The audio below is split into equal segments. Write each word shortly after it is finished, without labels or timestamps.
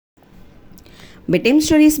Bedtime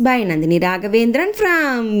stories by Nandhini Ragavendiran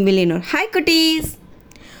from Villanur. Hi குட்டீஸ்.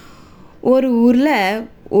 ஒரு ஊரில்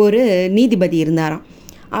ஒரு நீதிபதி இருந்தாராம்.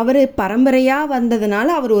 அவர் பரம்பரையாக வந்ததுனால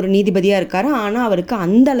அவர் ஒரு நீதிபதியாக இருக்கார். ஆனால் அவருக்கு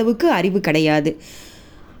அந்த அளவுக்கு அறிவு கிடையாது.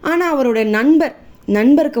 ஆனால் அவரோட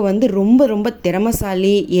நண்பருக்கு ரொம்ப ரொம்ப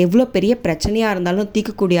திறமைசாலி. எவ்வளோ பெரிய பிரச்சனையாக இருந்தாலும்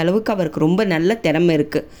தீர்க்கக்கூடிய அளவுக்கு அவருக்கு ரொம்ப நல்ல திறமை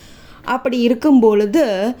இருக்குது. அப்படி இருக்கும் பொழுது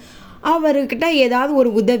அவர்கிட்ட ஏதாவது ஒரு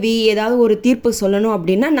உதவி, ஏதாவது ஒரு தீர்ப்பு சொல்லணும்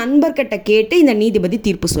அப்படின்னா நண்பர்கிட்ட கேட்டு இந்த நீதிபதி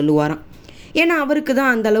தீர்ப்பு சொல்லுவாராம். ஏன்னா அவருக்கு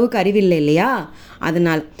தான் அந்த அளவுக்கு அறிவில்லை இல்லையா?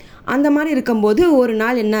 அதனால் அந்த மாதிரி இருக்கும்போது ஒரு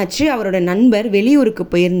நாள் என்னாச்சு, அவரோட நண்பர் வெளியூருக்கு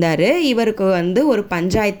போயிருந்தார். இவருக்கு ஒரு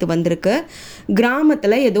பஞ்சாயத்து வந்திருக்கு.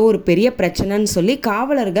 கிராமத்தில் ஏதோ ஒரு பெரிய பிரச்சனைன்னு சொல்லி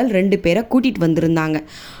காவலர்கள் 2 பேரை கூட்டிகிட்டு வந்திருந்தாங்க.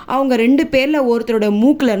 அவங்க 2 பேரில் ஒருத்தரோட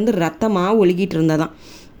மூக்கிலேருந்து ரத்தமாக ஒழுகிட்டு இருந்ததாம்.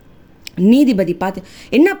 நீதிபதி பார்த்து,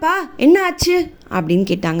 என்னப்பா என்ன ஆச்சு அப்படின்னு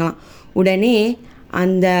கேட்டாங்களாம். உடனே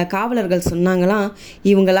அந்த காவலர்கள் சொன்னாங்களாம்,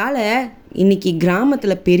 இவங்களால் இன்றைக்கி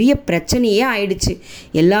கிராமத்தில் பெரிய பிரச்சனையே ஆயிடுச்சு.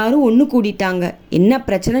 எல்லாரும் ஒன்று கூடிட்டாங்க. என்ன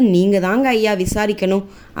பிரச்சனை நீங்கள் தாங்க ஐயா விசாரிக்கணும்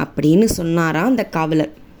அப்படின்னு சொன்னாராம் அந்த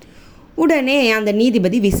காவலர். உடனே அந்த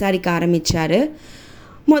நீதிபதி விசாரிக்க ஆரம்பித்தார்.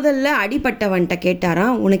 முதல்ல அடிபட்டவன்கிட்ட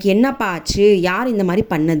கேட்டாராம், உனக்கு என்னப்பா ஆச்சு, யார் இந்த மாதிரி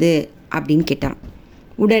பண்ணது அப்படின்னு கேட்டாரான்.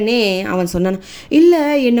 உடனே அவன் சொன்னான், இல்லை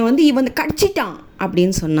என்னை இவன் கடிச்சிட்டான்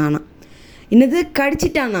அப்படின்னு சொன்னானான். என்னது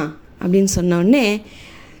கடிச்சிட்டானா அப்படின்னு சொன்னோடனே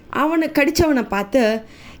அவனை கடித்தவனை பார்த்து,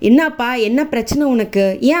 என்னப்பா என்ன பிரச்சனை உனக்கு,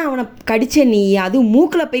 ஏன் அவனை கடிச்ச நீ, அதுவும்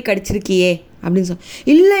மூக்கில் போய் கடிச்சிருக்கியே அப்படின்னு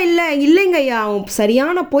இல்லைங்க ஐயா, அவன்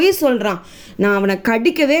சரியான பொய் சொல்கிறான். நான் அவனை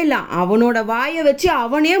கடிக்கவே இல்லை, அவனோட வாயை வச்சு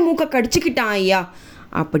அவனே மூக்கை கடிச்சிக்கிட்டான் ஐயா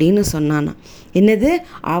அப்படின்னு சொன்னானா. என்னது,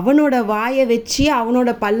 அவனோட வாயை வச்சு அவனோட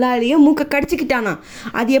பல்லாலையும் மூக்கை கடிச்சிக்கிட்டானா?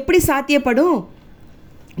 அது எப்படி சாத்தியப்படும்?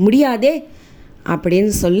 முடியாதே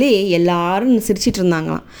அப்படின்னு சொல்லி எல்லாரும் சிரிச்சிட்டு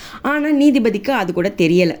இருந்தாங்களாம். ஆனால் நீதிபதிக்கு அது கூட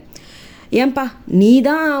தெரியலை. ஏன்பா நீ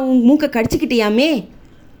தான் உன் மூக்கை கடிச்சிக்கிட்டியாமே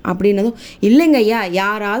அப்படின்னதும், இல்லைங்க ஐயா,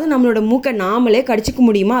 யாராவது நம்மளோட மூக்கை நாமளே கடிச்சிக்க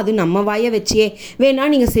முடியுமா, அது நம்ம வாயை வச்சியே,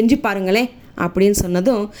 வேணா நீங்கள் செஞ்சு பாருங்களேன் அப்படின்னு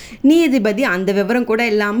சொன்னதும் நீதிபதி அந்த விவரம் கூட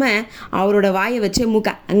இல்லாமல் அவரோட வாயை வச்சு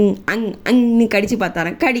மூக்கை அங்னு கடிச்சு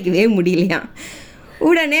பார்த்தாராம். கடிக்கவே முடியலையா.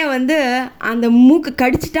 உடனே அந்த மூக்கு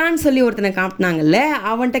கடிச்சிட்டான்னு சொல்லி ஒருத்தனை காட்டினாங்கல்ல,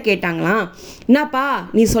 அவன்கிட்ட கேட்டாங்களாம், என்னப்பா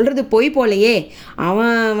நீ சொல்கிறது பொய் போலையே,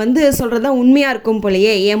 அவன் சொல்கிறதா உண்மையாக இருக்கும்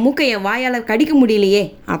போலையே, என் மூக்கை என் வாயால் கடிக்க முடியலையே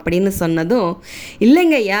அப்படின்னு சொன்னதும்,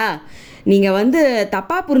 இல்லைங்க ஐயா, நீங்கள்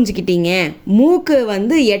தப்பாக புரிஞ்சுக்கிட்டீங்க. மூக்கு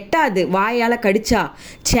எட்டாது வாயால் கடிச்சா.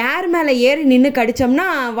 சேர் மேலே ஏறி நின்று கடித்தோம்னா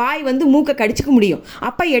வாய் மூக்கை கடிச்சிக்க முடியும்.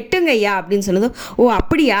 அப்போ எட்டுங்க ஐயா அப்படின்னு சொன்னதும், ஓ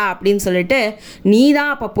அப்படியா அப்படின்னு சொல்லிட்டு, நீ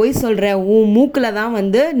தான் அப்போ பொய் சொல்கிற, உன் மூக்கில் தான்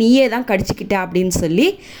நீயே தான் கடிச்சிக்கிட்ட அப்படின்னு சொல்லி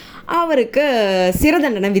அவருக்கு சிறை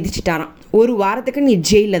தண்டனை விதிச்சிட்டாராம். 1 வாரத்துக்கு நீ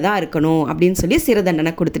ஜெயிலில் தான் இருக்கணும் அப்படின்னு சொல்லி சிறை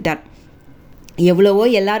தண்டனை கொடுத்துட்டார். எவ்வளவோ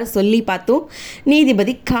எல்லாரும் சொல்லி பார்த்தோம்,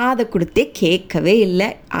 நீதிபதி காதை கொடுத்தே கேட்கவே இல்லை.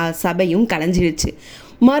 சபையும் கலைஞ்சிடுச்சு.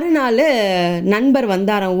 மறுநாள் நண்பர்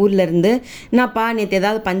வந்தாராம் ஊர்லேருந்து. என்னப்பா நேற்று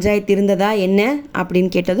ஏதாவது பஞ்சாயத்து இருந்ததா என்ன அப்படின்னு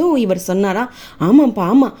கேட்டதும் இவர் சொன்னாராம், ஆமாம்ப்பா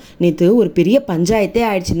ஆமாம், நேற்று ஒரு பெரிய பஞ்சாயத்தே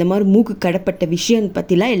ஆயிடுச்சு, இந்த மாதிரி மூக்கு கடப்பட்ட விஷயம்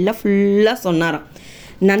பற்றிலாம் எல்லாம் ஃபுல்லாக சொன்னாராம்.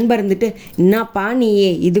 நண்பர் என்னப்பா நீயே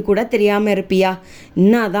இது கூட தெரியாமல் இருப்பியா,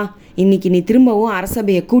 என்னாதான் இன்னைக்கு நீ திரும்பவும்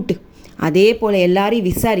அரசபையை கூட்டு, அதே போல் எல்லாரையும்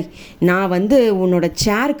விசாரி, நான் உன்னோட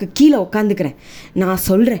சேருக்கு கீழே உட்காந்துக்கிறேன், நான்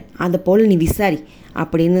சொல்கிறேன், அதை போல் நீ விசாரி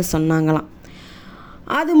அப்படின்னு சொன்னாங்களாம்.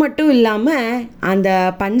 அது மட்டும் இல்லாமல் அந்த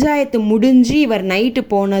பஞ்சாயத்து முடிஞ்சு இவர் நைட்டு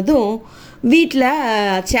போனதும் வீட்டில்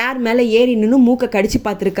சேர் மேலே ஏறி நின்று மூக்கை கடிச்சு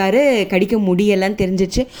பார்த்துருக்காரு. கடிக்க முடியலைன்னு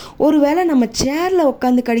தெரிஞ்சிச்சு. ஒருவேளை நம்ம சேரில்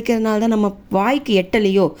உட்காந்து கடிக்கிறதுனால தான் நம்ம வாய்க்கு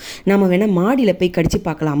எட்டலையோ, நம்ம வேணால் மாடியில் போய் கடிச்சு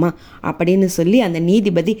பார்க்கலாமா அப்படின்னு சொல்லி அந்த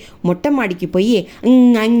நீதிபதி மொட்டை மாடிக்கு போய்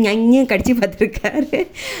அங்கே கடிச்சு பார்த்துருக்காரு.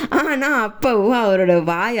 ஆனால் அப்போவும் அவரோட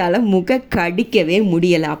வாயால் மூக்கை கடிக்கவே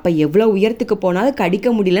முடியலை. அப்போ எவ்வளோ உயரத்துக்கு போனாலும்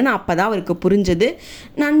கடிக்க முடியலன்னு அப்போ தான் அவருக்கு புரிஞ்சது.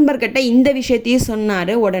 நண்பர்கிட்ட இந்த விஷயத்தையும்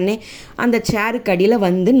சொன்னார். உடனே அந்த சேருக்கு அடியில்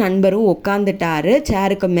நண்பரும் உட்காந்துட்டாரு.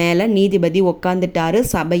 சேருக்கு மேலே நீதிபதி உட்காந்துட்டாரு.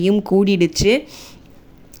 சபையும் கூடிடுச்சு.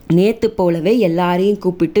 நேற்று போலவே எல்லாரையும்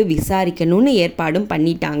கூப்பிட்டு விசாரிக்கணும்னு ஏற்பாடும்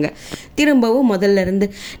பண்ணிட்டாங்க. திரும்பவும் முதல்ல இருந்து,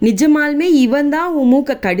 நிஜமாலுமே இவன் தான் உன்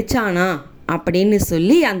மூக்கை கடிச்சானா அப்படின்னு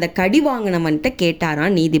சொல்லி அந்த கடி வாங்கினவன்கிட்ட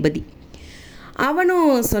கேட்டாரான் நீதிபதி.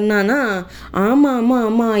 அவனும் சொன்னானா,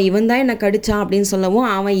 ஆமாம் இவன் தான் என்னை கடிச்சான் அப்படின்னு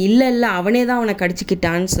சொல்லவும் அவன் இல்லை அவனே தான் அவனை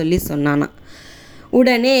கடிச்சிக்கிட்டான்னு சொல்லி சொன்னானா.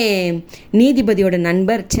 உடனே நீதிபதியோட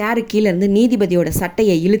நண்பர் சேரு கீழே இருந்து நீதிபதியோட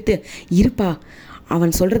சட்டையை இழுத்து, இருப்பா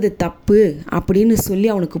அவன் சொல்கிறது தப்பு அப்படின்னு சொல்லி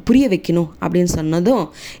அவனுக்கு புரிய வைக்கணும் அப்படின்னு சொன்னதும்,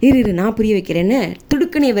 இரு நான் புரிய வைக்கிறேன்னு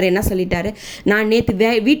துடுக்குன்னு இவர் என்ன சொல்லிட்டாரு, நான் நேற்று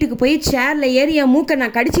வீட்டுக்கு போய் சேரில் ஏறி என் மூக்கை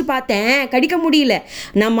நான் கடிச்சு பார்த்தேன், கடிக்க முடியல,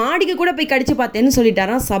 நான் மாடிக்கு கூட போய் கடிச்சு பார்த்தேன்னு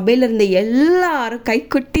சொல்லிட்டாராம். சபையில் இருந்த எல்லாரும்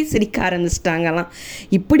கைக்குட்டி சிரிக்க ஆரம்பிச்சிட்டாங்களாம்.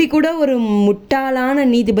 இப்படி கூட ஒரு முட்டாளான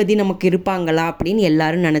நீதிபதி நமக்கு இருப்பாங்களா அப்படின்னு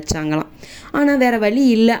எல்லாரும் நினச்சாங்களாம். ஆனால் வேறு வழி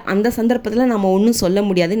இல்லை, அந்த சந்தர்ப்பத்தில் நம்ம ஒன்றும் சொல்ல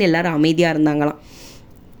முடியாதுன்னு எல்லாரும் அமைதியாக இருந்தாங்களாம்.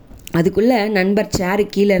 அதுக்குள்ளே நண்பர் சேரு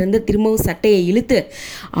கீழே இருந்து திரும்பவும் சட்டையை இழுத்து,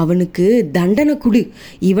 அவனுக்கு தண்டனை கொடு,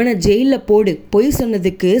 இவனை ஜெயிலில் போடு, பொய்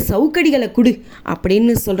சொன்னதுக்கு சவுக்கடிகளை கொடு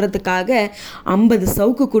அப்படின்னு சொல்கிறதுக்காக 50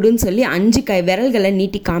 சவுக்கு கொடுன்னு சொல்லி 5 விரல்களை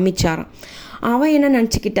நீட்டி காமிச்சாராம். அவன் என்ன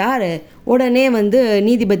நினச்சிக்கிட்டார், உடனே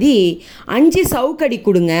நீதிபதி 5 சவுக்கடி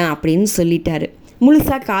கொடுங்க அப்படின்னு சொல்லிட்டாரு.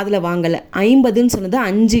 முழுசாக காதில் வாங்கலை. 50ன்னு சொன்னது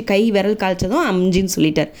 5 விரல் காய்ச்சதும் 5ன்னு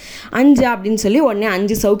சொல்லிட்டார். 5 அப்படின்னு சொல்லி உடனே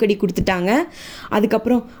 5 சவுக்கடி கொடுத்துட்டாங்க.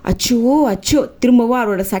 அதுக்கப்புறம் அச்சோ திரும்பவும்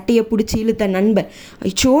அவரோட சட்டையை பிடிச்சி இழுத்த நண்பர்,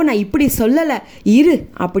 அச்சோ நான் இப்படி சொல்லலை இரு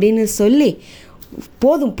அப்படின்னு சொல்லி,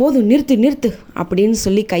 போதும் நிறுத்து அப்படின்னு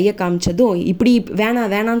சொல்லி கையை காமிச்சதும், இப்படி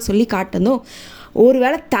வேணான்னு சொல்லி காட்டதும்,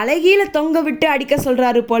 ஒருவேளை தலைகீழ தொங்க விட்டு அடிக்க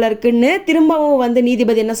சொல்கிறாரு போல இருக்குன்னு திரும்பவும்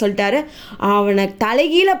நீதிபதி என்ன சொல்லிட்டாரு, அவனை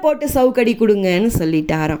தலைகீழ போட்டு சவுக்கடி கொடுங்கன்னு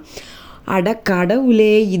சொல்லிட்டாராம். அட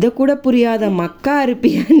கடவுளே, இதை கூட புரியாத மக்கா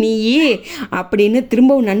இருப்பியா நீ அப்படின்னு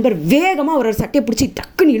திரும்பவும் நண்பர் வேகமாக அவரோட சட்டையை பிடிச்சி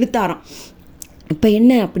டக்குன்னு இழுத்தாராம். இப்போ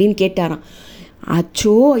என்ன அப்படின்னு கேட்டாராம்.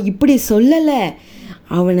 அச்சோ இப்படி சொல்லலை,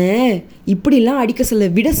 அவனை இப்படிலாம் அடிக்க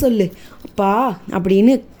சொல்ல விட சொல்லு அப்பா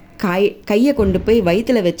அப்படின்னு கையை கொண்டு போய்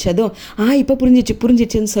வயிற்றில் வச்சதும், இப்போ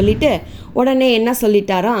புரிஞ்சிச்சுன்னு சொல்லிட்டு உடனே என்ன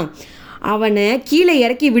சொல்லிட்டாராம், அவனை கீழே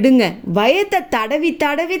இறக்கி விடுங்க, வயத்தை தடவி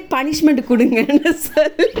பனிஷ்மெண்ட் கொடுங்கன்னு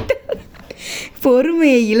சொல்லிட்டு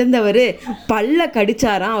பொறுமையை இழந்தவர் பல்ல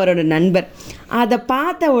கடிச்சாராம் அவரோட நண்பர். அதை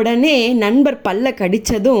பார்த்த உடனே நண்பர் பல்ல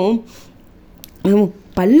கடித்ததும்,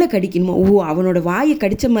 பல்ல கடிக்கணுமா, அவனோட வாயை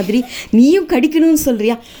கடித்த மாதிரி நீயும் கடிக்கணும்னு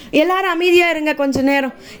சொல்கிறியா, எல்லாரும் அமைதியாக இருங்க கொஞ்ச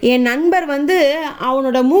நேரம், என் நண்பர்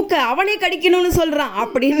அவனோட மூக்கை அவனே கடிக்கணும்னு சொல்கிறான்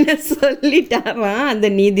அப்படின்னு சொல்லிட்டாரான் அந்த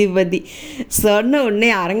நீதிபதி. சொன்ன உடனே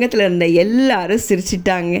அரங்கத்தில் இருந்த எல்லாரும்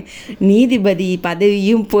சிரிச்சிட்டாங்க. நீதிபதி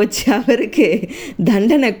பதவியும் போச்சு, அவருக்கு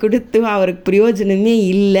தண்டனை கொடுத்து அவருக்கு பிரயோஜனமே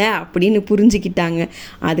இல்லை அப்படின்னு புரிஞ்சுக்கிட்டாங்க.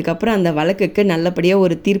 அதுக்கப்புறம் அந்த வழக்குக்கு நல்லபடியாக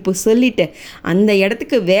ஒரு தீர்ப்பு சொல்லிட்டு அந்த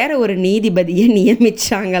இடத்துக்கு வேற ஒரு நீதிபதியை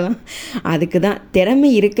நியமிச்சாங்களாம். அதுக்கு தான் திறமை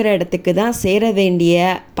இருக்கிற இடத்துக்கு தான் சேர வேண்டிய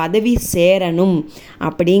பதவி சேரணும்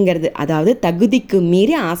அப்படிங்கிறது, அதாவது தகுதிக்கு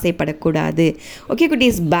மீறி ஆசைப்படக்கூடாது. ஓகே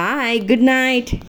குட்டீஸ், பாய், குட் நைட்.